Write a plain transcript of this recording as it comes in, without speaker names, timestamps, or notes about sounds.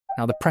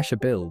Now the pressure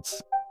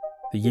builds.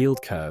 The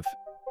yield curve.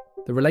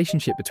 The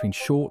relationship between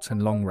short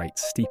and long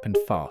rates steepened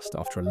fast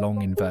after a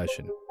long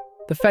inversion.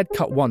 The Fed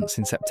cut once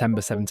in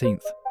September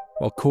 17th,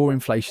 while core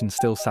inflation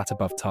still sat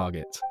above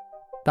target.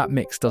 That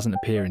mix doesn't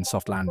appear in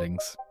soft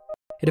landings.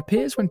 It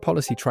appears when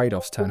policy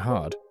trade-offs turn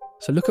hard,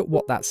 so look at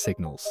what that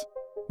signals.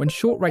 When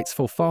short rates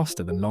fall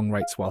faster than long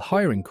rates while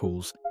hiring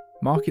cools,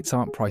 markets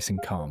aren't pricing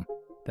calm,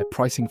 they're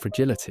pricing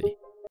fragility.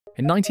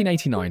 In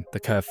 1989, the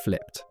curve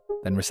flipped,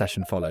 then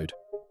recession followed.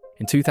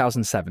 In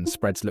 2007,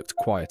 spreads looked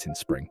quiet in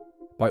spring.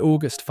 By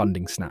August,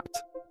 funding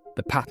snapped.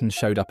 The pattern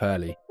showed up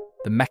early.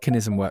 The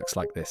mechanism works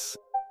like this.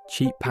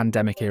 Cheap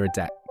pandemic-era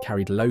debt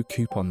carried low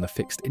coupon the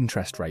fixed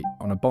interest rate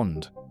on a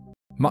bond.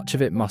 Much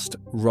of it must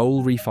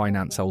roll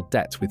refinance old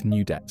debt with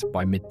new debt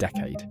by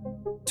mid-decade.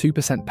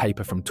 2%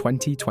 paper from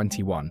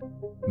 2021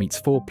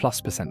 meets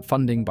 4+%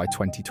 funding by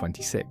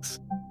 2026.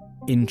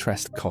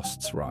 Interest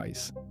costs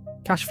rise.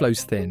 Cash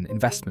flows thin,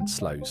 investment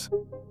slows.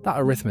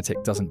 That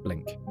arithmetic doesn't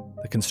blink.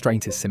 The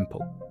constraint is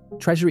simple.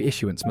 Treasury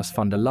issuance must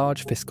fund a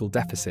large fiscal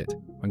deficit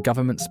when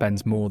government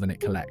spends more than it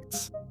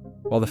collects,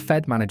 while the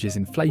Fed manages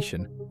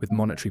inflation with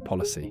monetary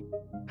policy.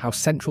 How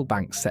central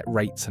banks set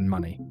rates and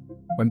money.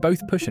 When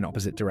both push in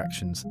opposite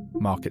directions,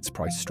 markets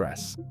price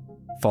stress.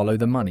 Follow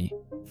the money,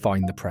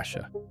 find the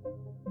pressure.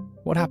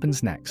 What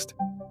happens next?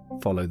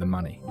 Follow the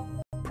money.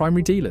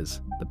 Primary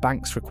dealers, the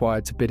banks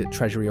required to bid at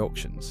Treasury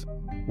auctions.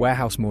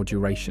 Warehouse more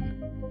duration,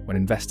 when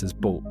investors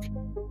balk.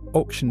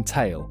 Auction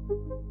tail,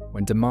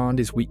 when demand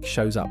is weak,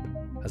 shows up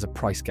as a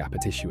price gap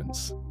at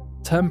issuance.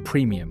 Term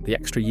premium, the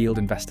extra yield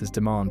investors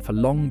demand for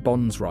long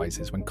bonds,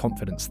 rises when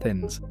confidence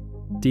thins.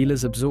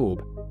 Dealers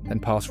absorb, then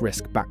pass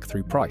risk back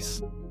through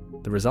price.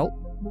 The result?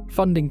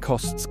 Funding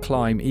costs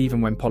climb even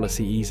when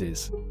policy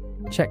eases.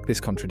 Check this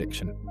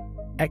contradiction.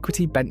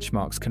 Equity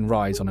benchmarks can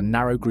rise on a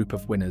narrow group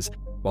of winners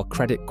while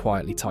credit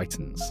quietly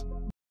tightens.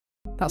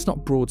 That's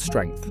not broad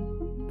strength.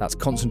 That's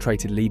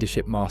concentrated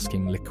leadership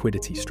masking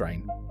liquidity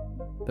strain.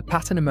 The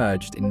pattern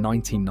emerged in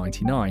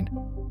 1999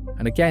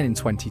 and again in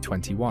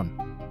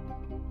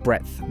 2021.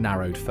 Breadth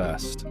narrowed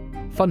first.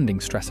 Funding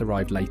stress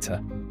arrived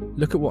later.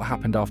 Look at what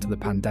happened after the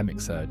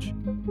pandemic surge.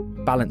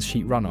 Balance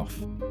sheet runoff.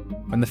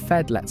 When the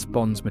Fed lets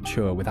bonds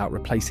mature without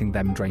replacing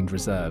them, drained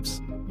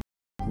reserves.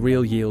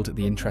 Real yield at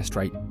the interest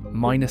rate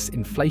minus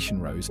inflation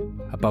rose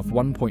above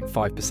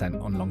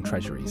 1.5% on long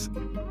treasuries.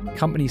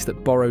 Companies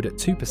that borrowed at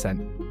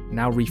 2%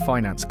 now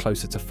refinance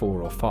closer to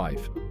 4 or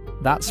 5.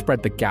 That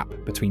spread the gap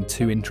between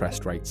two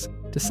interest rates,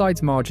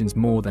 decides margins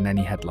more than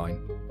any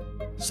headline.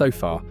 So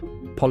far,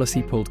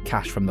 policy pulled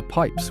cash from the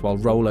pipes while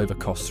rollover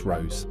costs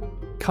rose.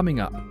 Coming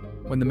up,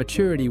 when the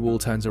maturity wall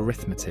turns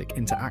arithmetic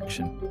into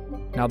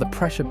action, now the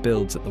pressure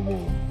builds at the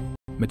wall.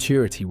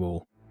 Maturity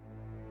wall.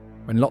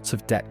 When lots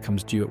of debt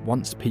comes due at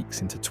once,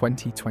 peaks into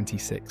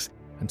 2026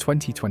 and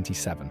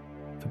 2027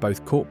 for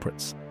both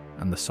corporates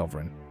and the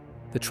sovereign.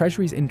 The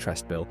Treasury's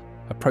interest bill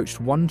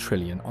approached $1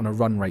 trillion on a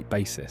run rate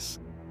basis.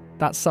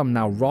 That sum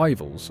now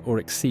rivals or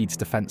exceeds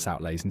defence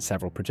outlays in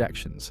several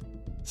projections.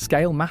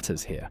 Scale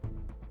matters here.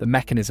 The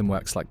mechanism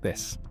works like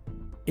this.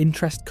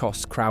 Interest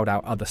costs crowd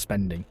out other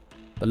spending.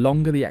 The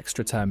longer the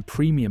extra term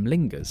premium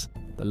lingers,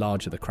 the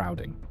larger the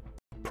crowding.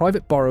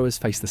 Private borrowers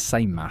face the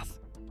same math.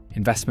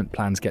 Investment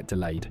plans get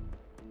delayed.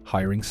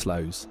 Hiring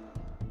slows.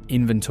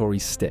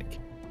 Inventories stick.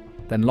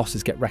 Then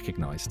losses get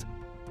recognised.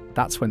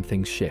 That's when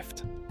things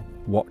shift.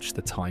 Watch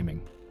the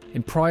timing.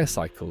 In prior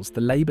cycles,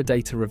 the labour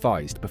data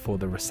revised before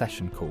the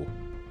recession call.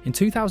 In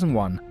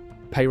 2001,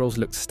 payrolls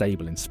looked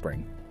stable in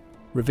spring.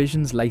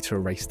 Revisions later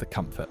erased the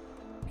comfort.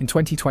 In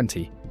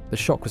 2020, the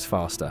shock was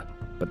faster,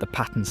 but the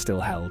pattern still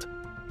held.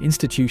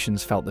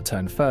 Institutions felt the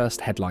turn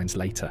first, headlines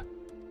later.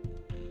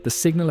 The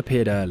signal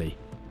appeared early.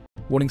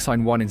 Warning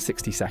sign 1 in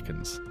 60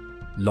 seconds.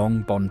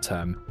 Long bond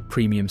term,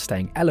 premium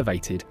staying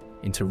elevated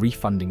into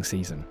refunding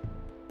season.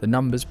 The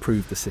numbers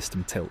proved the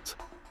system tilt.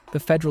 The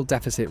federal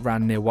deficit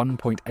ran near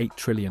 $1.8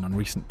 trillion on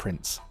recent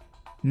prints.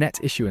 Net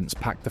issuance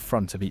packed the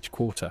front of each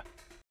quarter.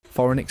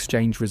 Foreign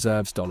exchange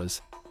reserves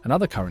dollars and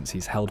other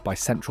currencies held by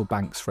central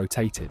banks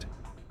rotated.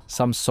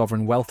 Some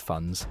sovereign wealth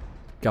funds,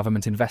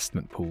 government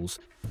investment pools,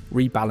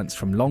 rebalanced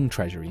from long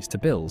treasuries to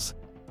bills.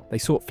 They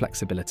sought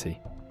flexibility,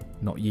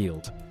 not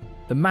yield.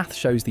 The math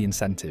shows the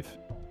incentive.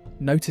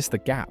 Notice the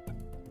gap.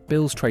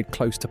 Bills trade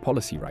close to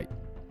policy rate.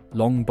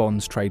 Long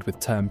bonds trade with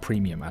term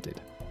premium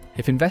added.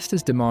 If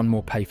investors demand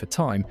more pay for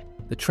time,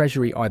 the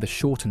Treasury either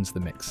shortens the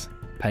mix,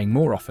 paying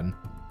more often,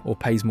 or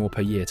pays more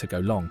per year to go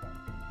long.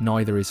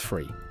 Neither is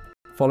free.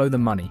 Follow the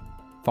money,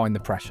 find the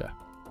pressure.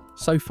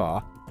 So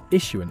far,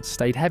 issuance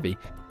stayed heavy,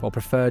 while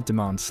preferred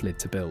demand slid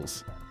to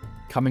bills.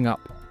 Coming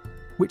up,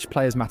 which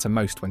players matter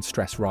most when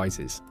stress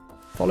rises?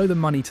 Follow the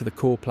money to the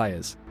core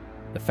players.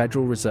 The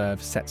Federal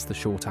Reserve sets the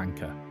short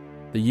anchor.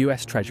 The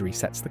US Treasury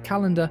sets the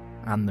calendar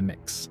and the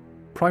mix.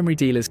 Primary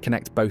dealers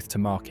connect both to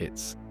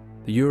markets.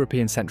 The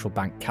European Central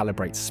Bank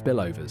calibrates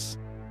spillovers.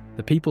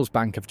 The People's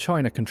Bank of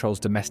China controls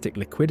domestic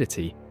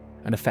liquidity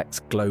and affects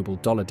global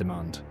dollar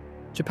demand.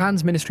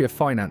 Japan's Ministry of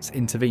Finance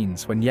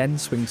intervenes when yen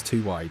swings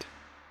too wide.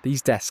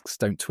 These desks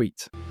don't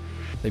tweet.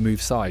 They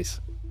move size.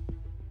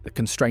 The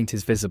constraint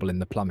is visible in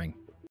the plumbing.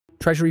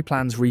 Treasury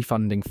plans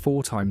refunding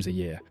 4 times a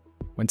year.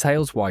 When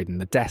tails widen,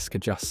 the desk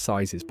adjusts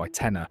sizes by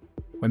tenor.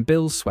 When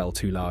bills swell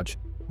too large,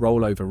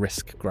 rollover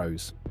risk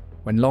grows.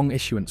 When long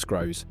issuance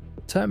grows,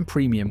 term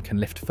premium can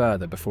lift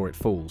further before it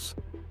falls.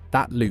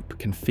 That loop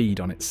can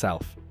feed on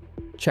itself.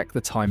 Check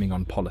the timing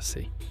on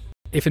policy.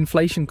 If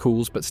inflation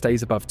cools but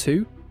stays above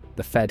 2,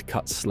 the Fed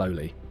cuts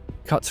slowly.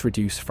 Cuts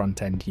reduce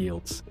front-end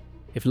yields.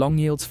 If long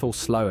yields fall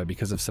slower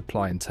because of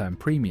supply and term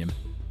premium,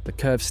 the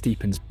curve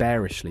steepens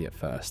bearishly at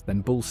first,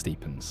 then bull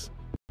steepens.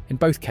 In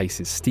both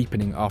cases,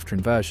 steepening after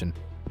inversion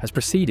has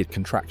preceded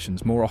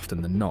contractions more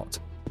often than not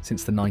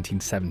since the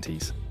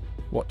 1970s.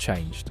 What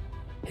changed?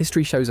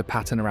 History shows a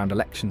pattern around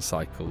election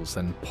cycles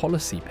and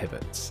policy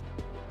pivots.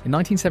 In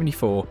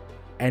 1974,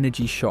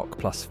 energy shock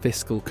plus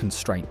fiscal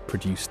constraint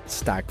produced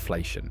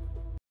stagflation.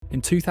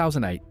 In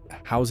 2008,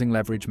 housing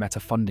leverage met a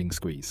funding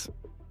squeeze.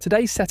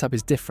 Today's setup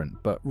is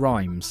different, but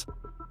rhymes.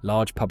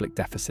 Large public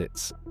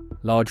deficits,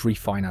 large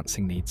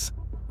refinancing needs,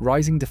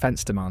 rising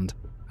defence demand,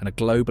 and a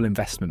global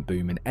investment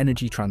boom in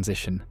energy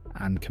transition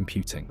and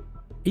computing.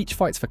 Each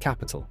fights for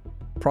capital.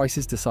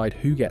 Prices decide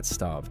who gets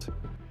starved.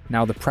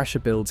 Now the pressure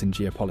builds in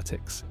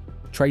geopolitics.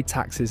 Trade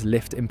taxes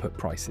lift input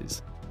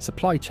prices.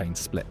 Supply chains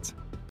split.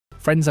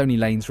 Friends-only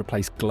lanes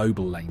replace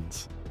global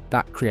lanes.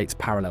 That creates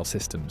parallel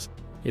systems.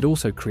 It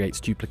also creates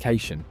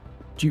duplication.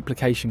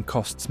 Duplication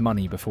costs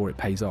money before it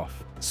pays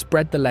off.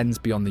 Spread the lens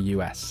beyond the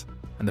US,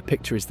 and the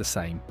picture is the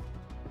same.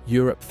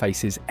 Europe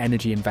faces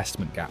energy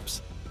investment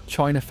gaps.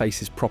 China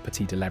faces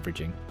property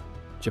deleveraging.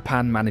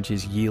 Japan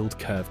manages yield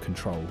curve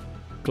control.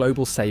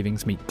 Global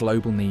savings meet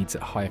global needs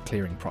at higher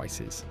clearing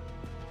prices.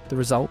 The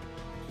result?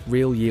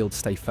 Real yields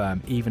stay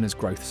firm even as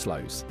growth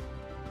slows.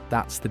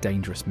 That's the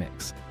dangerous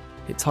mix.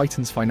 It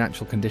tightens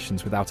financial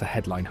conditions without a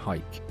headline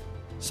hike.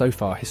 So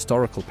far,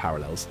 historical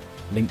parallels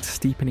linked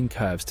steepening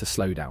curves to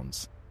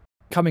slowdowns.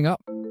 Coming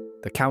up,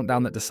 the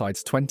countdown that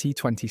decides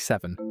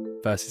 2027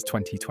 versus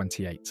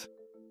 2028.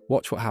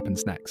 Watch what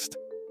happens next.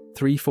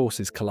 3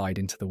 forces collide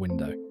into the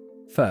window.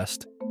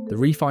 First, the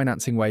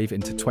refinancing wave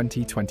into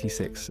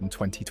 2026 and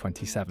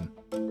 2027.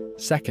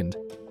 Second,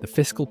 the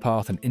fiscal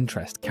path and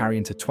interest carry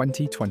into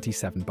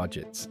 2027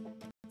 budgets.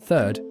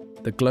 Third,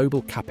 the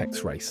global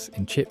capex race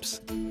in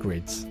chips,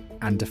 grids,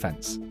 and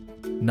defence.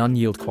 None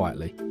yield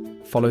quietly.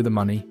 Follow the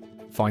money,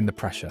 find the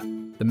pressure.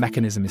 The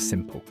mechanism is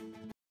simple.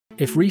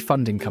 If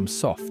refunding comes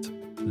soft,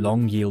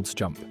 long yields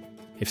jump.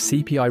 If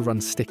CPI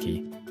runs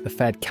sticky, the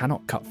Fed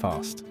cannot cut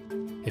fast.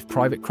 If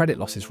private credit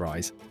losses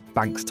rise,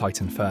 banks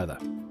tighten further.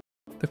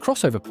 The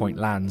crossover point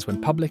lands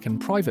when public and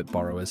private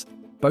borrowers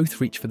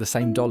both reach for the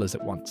same dollars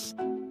at once.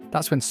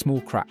 That's when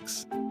small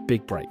cracks,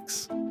 big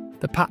breaks.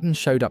 The pattern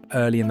showed up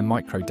early in the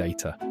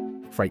microdata.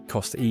 Freight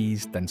costs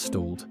eased, then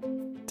stalled.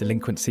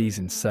 Delinquencies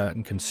in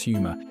certain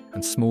consumer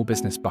and small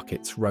business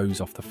buckets rose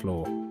off the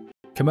floor.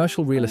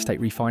 Commercial real estate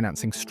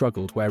refinancing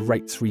struggled where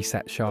rates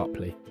reset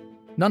sharply.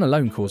 None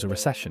alone cause a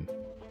recession.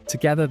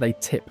 Together they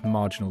tip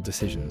marginal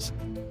decisions.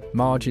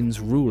 Margins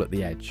rule at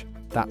the edge.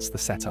 That's the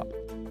setup.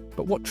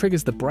 But what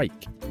triggers the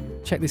break?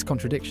 Check this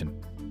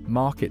contradiction.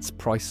 Markets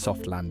price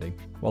soft landing,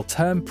 while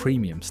term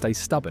premium stays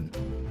stubborn.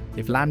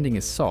 If landing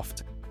is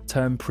soft,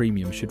 term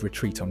premium should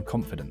retreat on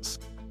confidence.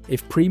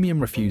 If premium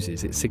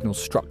refuses, it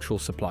signals structural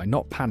supply,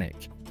 not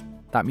panic.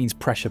 That means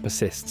pressure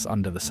persists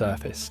under the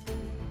surface.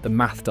 The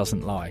math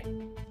doesn't lie.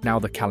 Now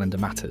the calendar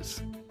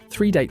matters.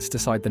 3 dates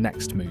decide the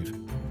next move.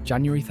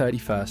 January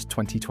 31st,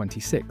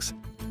 2026,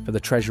 for the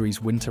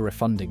Treasury's winter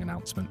refunding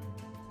announcement.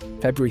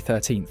 February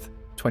 13th,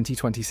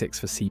 2026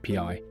 for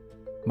CPI.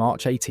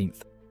 March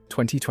 18th,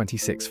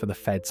 2026 for the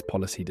Fed's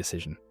policy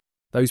decision.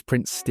 Those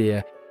prints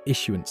steer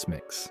issuance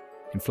mix,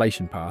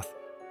 inflation path,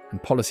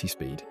 and policy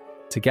speed.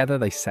 Together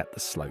they set the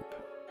slope.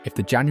 If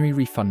the January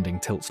refunding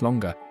tilts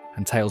longer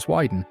and tails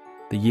widen,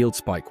 the yield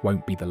spike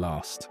won't be the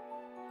last.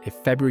 If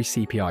February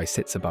CPI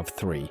sits above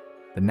 3,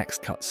 the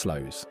next cut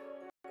slows.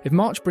 If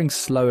March brings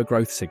slower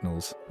growth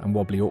signals and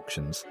wobbly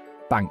auctions,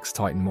 banks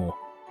tighten more.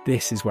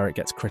 This is where it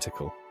gets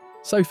critical.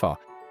 So far,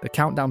 the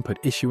countdown put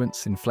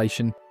issuance,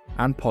 inflation,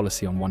 and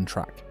policy on one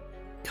track.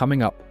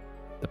 Coming up,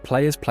 the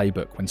player's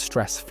playbook when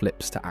stress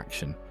flips to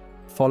action.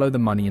 Follow the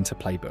money into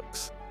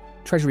playbooks.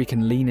 Treasury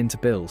can lean into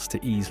bills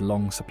to ease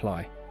long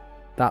supply.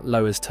 That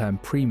lowers term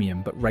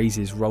premium but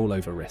raises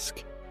rollover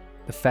risk.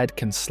 The Fed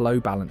can slow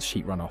balance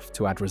sheet runoff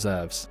to add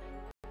reserves.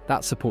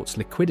 That supports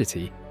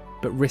liquidity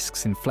but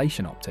risks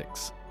inflation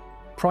optics.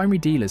 Primary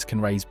dealers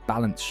can raise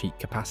balance sheet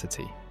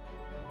capacity.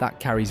 That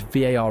carries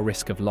VAR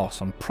risk of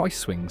loss on price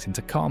swings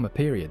into calmer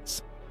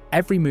periods.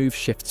 Every move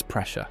shifts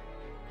pressure,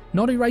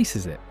 not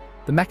erases it.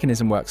 The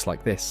mechanism works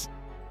like this.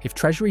 If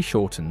Treasury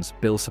shortens,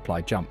 bill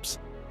supply jumps.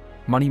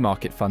 Money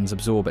market funds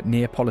absorb at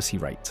near policy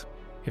rate.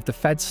 If the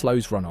Fed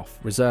slows runoff,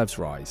 reserves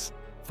rise.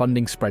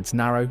 Funding spreads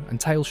narrow and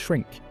tails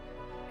shrink.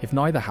 If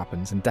neither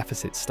happens and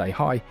deficits stay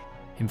high,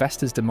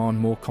 investors demand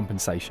more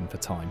compensation for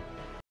time.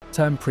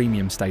 Term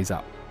premium stays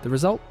up. The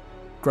result?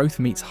 Growth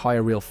meets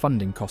higher real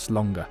funding costs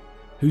longer.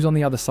 Who's on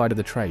the other side of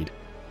the trade?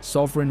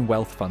 Sovereign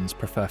wealth funds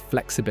prefer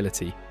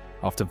flexibility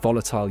after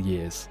volatile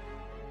years.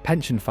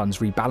 Pension funds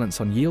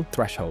rebalance on yield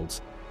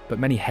thresholds, but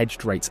many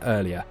hedged rates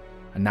earlier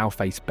and now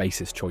face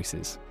basis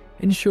choices.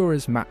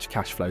 Insurers match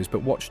cash flows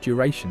but watch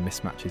duration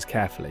mismatches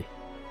carefully.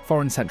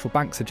 Foreign central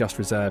banks adjust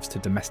reserves to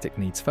domestic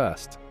needs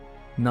first.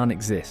 None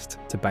exist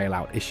to bail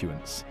out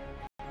issuance.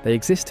 They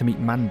exist to meet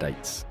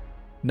mandates.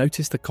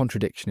 Notice the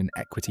contradiction in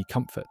equity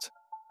comfort.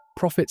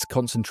 Profits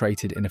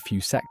concentrated in a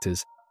few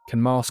sectors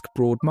can mask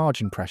broad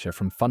margin pressure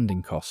from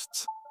funding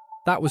costs.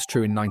 That was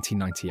true in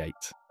 1998.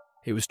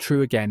 It was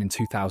true again in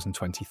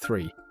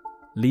 2023.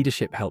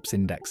 Leadership helps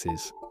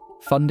indexes.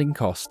 Funding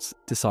costs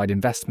decide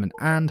investment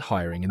and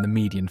hiring in the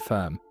median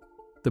firm.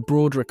 The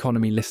broader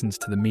economy listens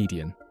to the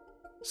median.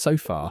 So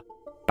far,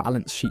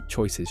 balance sheet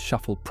choices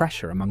shuffle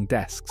pressure among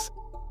desks.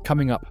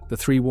 Coming up, the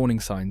 3 warning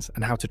signs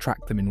and how to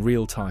track them in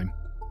real time.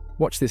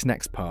 Watch this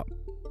next part.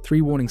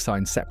 3 warning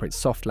signs separate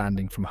soft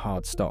landing from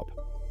hard stop.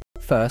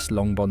 First,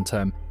 long bond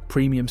term,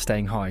 premium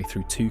staying high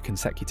through 2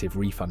 consecutive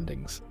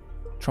refundings.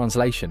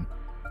 Translation: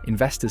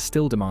 investors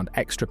still demand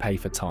extra pay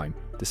for time,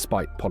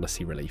 despite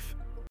policy relief.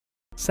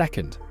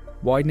 Second,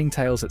 widening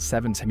tails at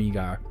 7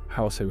 temiga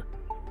hausu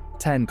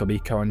 10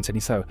 kobiko and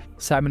teniso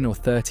 7 or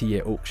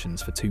 30-year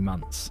auctions for 2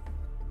 months.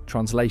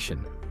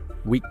 Translation: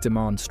 weak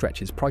demand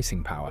stretches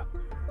pricing power.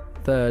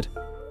 Third,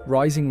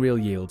 rising real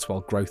yields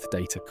while growth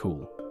data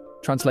cool.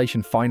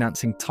 Translation: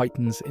 financing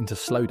tightens into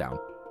slowdown.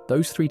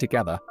 Those 3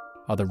 together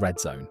are the red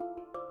zone.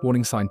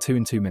 Warning sign 2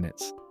 in 2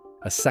 minutes.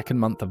 A second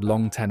month of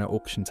long tenor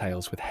auction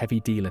tails with heavy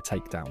dealer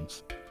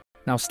takedowns.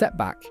 Now step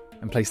back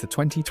and place the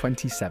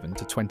 2027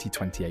 to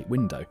 2028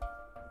 window.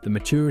 The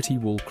maturity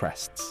wall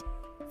crests.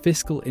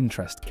 Fiscal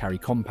interest carry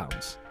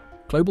compounds.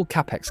 Global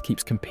capex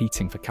keeps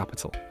competing for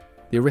capital.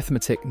 The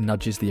arithmetic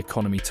nudges the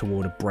economy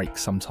toward a break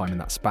sometime in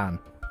that span.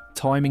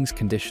 Timing's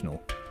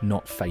conditional,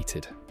 not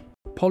fated.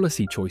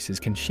 Policy choices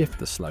can shift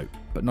the slope,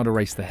 but not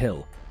erase the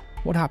hill.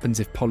 What happens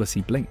if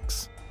policy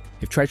blinks?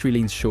 If Treasury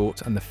leans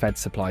short and the Fed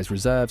supplies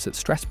reserves at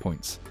stress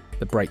points,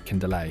 the break can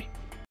delay.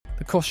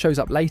 The cost shows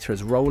up later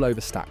as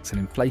rollover stacks and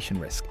inflation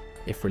risk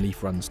if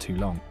relief runs too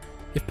long.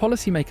 If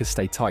policymakers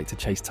stay tight to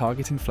chase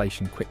target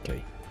inflation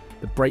quickly,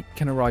 the break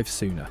can arrive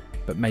sooner,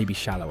 but may be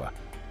shallower.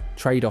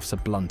 Trade-offs are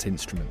blunt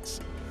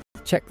instruments.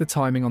 Check the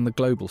timing on the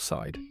global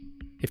side.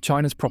 If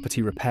China's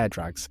property repair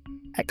drags,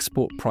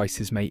 export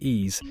prices may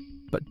ease,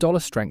 but dollar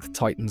strength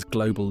tightens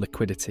global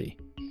liquidity.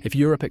 If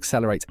Europe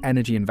accelerates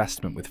energy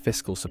investment with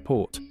fiscal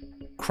support,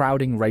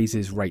 crowding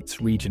raises rates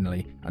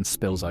regionally and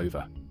spills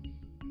over.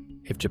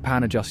 If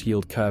Japan adjusts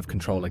yield curve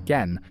control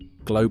again,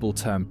 global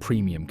term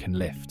premium can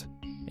lift.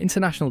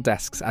 International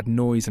desks add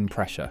noise and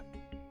pressure.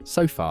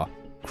 So far,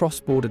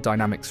 cross-border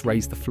dynamics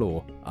raise the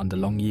floor under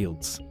long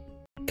yields.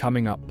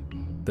 Coming up,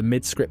 the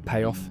mid-script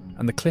payoff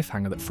and the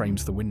cliffhanger that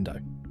frames the window.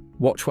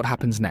 Watch what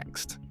happens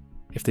next.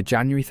 If the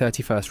January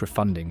 31st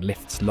refunding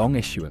lifts long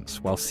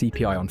issuance while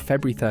CPI on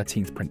February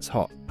 13th prints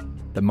hot,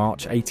 the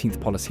March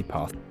 18th policy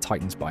path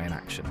tightens by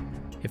inaction.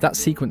 If that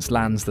sequence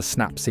lands, the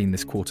snap seen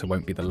this quarter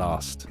won't be the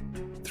last.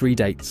 3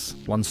 dates,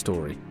 1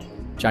 story.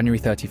 January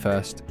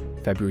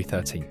 31st, February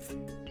 13th,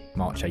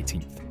 March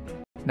 18th.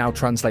 Now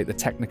translate the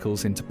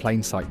technicals into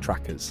plain sight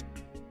trackers.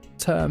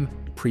 Term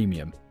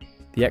premium.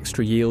 The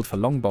extra yield for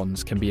long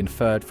bonds can be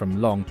inferred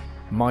from long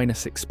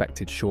minus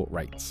expected short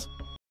rates.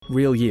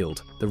 Real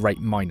yield, the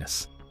rate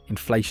minus.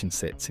 Inflation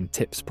sits in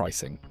tips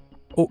pricing.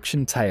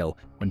 Auction tail,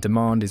 when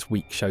demand is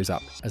weak, shows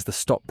up as the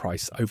stop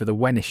price over the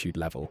when issued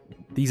level.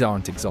 These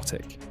aren't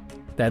exotic.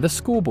 They're the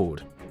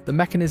scoreboard. The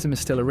mechanism is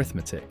still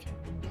arithmetic.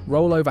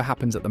 Rollover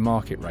happens at the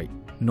market rate,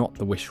 not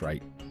the wish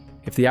rate.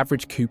 If the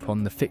average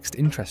coupon, the fixed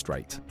interest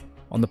rate,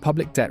 on the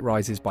public debt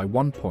rises by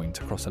 1 point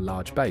across a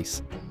large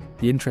base,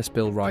 the interest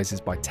bill rises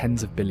by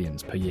tens of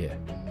billions per year.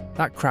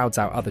 That crowds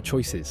out other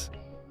choices.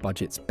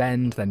 Budgets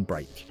bend, then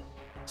break.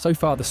 So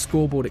far, the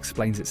scoreboard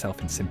explains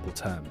itself in simple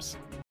terms.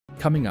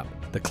 Coming up,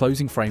 the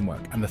closing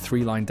framework and the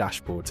 3-line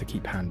dashboard to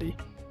keep handy.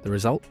 The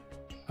result?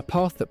 A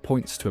path that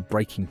points to a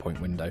breaking point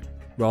window,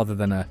 rather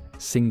than a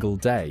single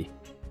day.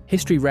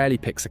 History rarely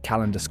picks a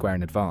calendar square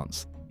in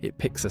advance. It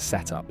picks a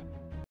setup.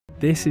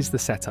 This is the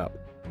setup.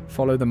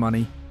 Follow the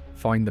money,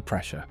 find the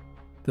pressure.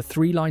 The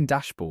 3-line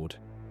dashboard.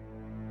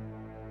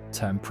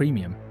 Term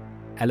premium,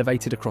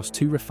 elevated across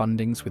 2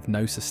 refundings with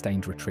no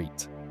sustained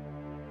retreat.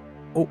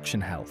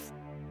 Auction health,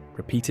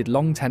 repeated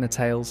long tenor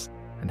tails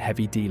and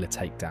heavy dealer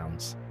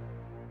takedowns.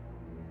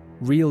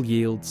 Real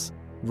yields,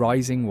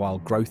 rising while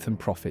growth and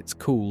profits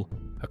cool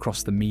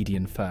across the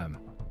median firm.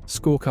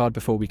 Scorecard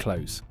before we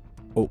close.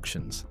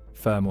 Auctions,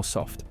 firm or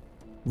soft.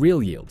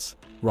 Real yields,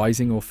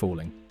 rising or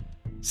falling.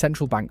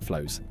 Central bank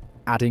flows,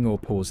 adding or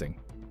pausing.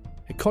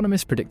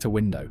 Economists predict a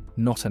window,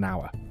 not an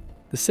hour.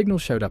 The signal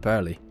showed up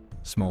early.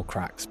 Small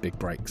cracks, big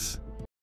breaks.